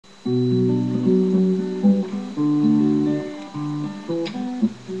Rise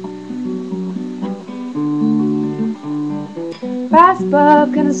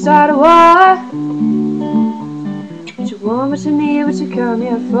above, gonna start a war. What you want, what you need, what you come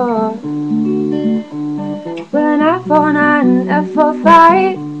here for? Well, an eye for an eye and an F for a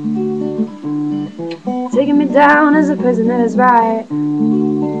fight. Taking me down as a prisoner is right.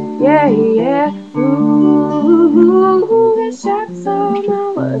 Yeah, yeah. Ooh, the shots on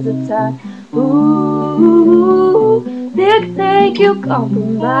my words are tied. Ooh, think you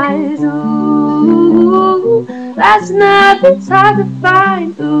compromise. Ooh, that's nothing's hard to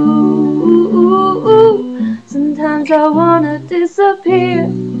find. Ooh, sometimes I wanna disappear.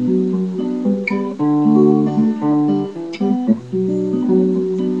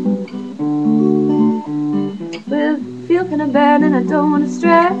 But I feel kinda bad and I don't wanna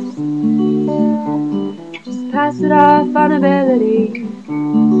stress. Just pass it off on ability.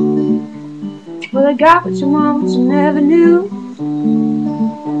 Well, I got what you want, what you never knew.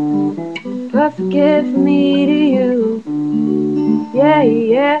 Perfect gift from me to you. Yeah,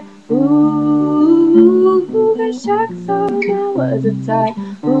 yeah. Ooh, the shocks on my words are tight.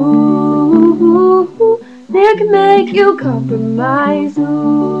 Ooh, they can make you compromise.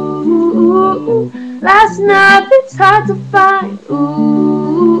 Ooh, last night it's hard to find.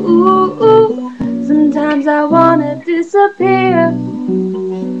 Ooh, sometimes I wanna disappear.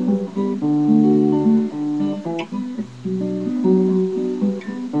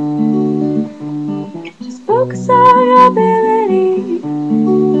 Just focus on your ability.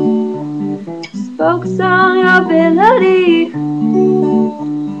 Just focus on your ability.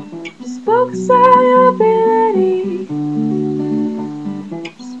 Just focus on your ability.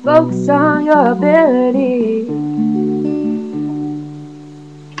 Just focus on your ability.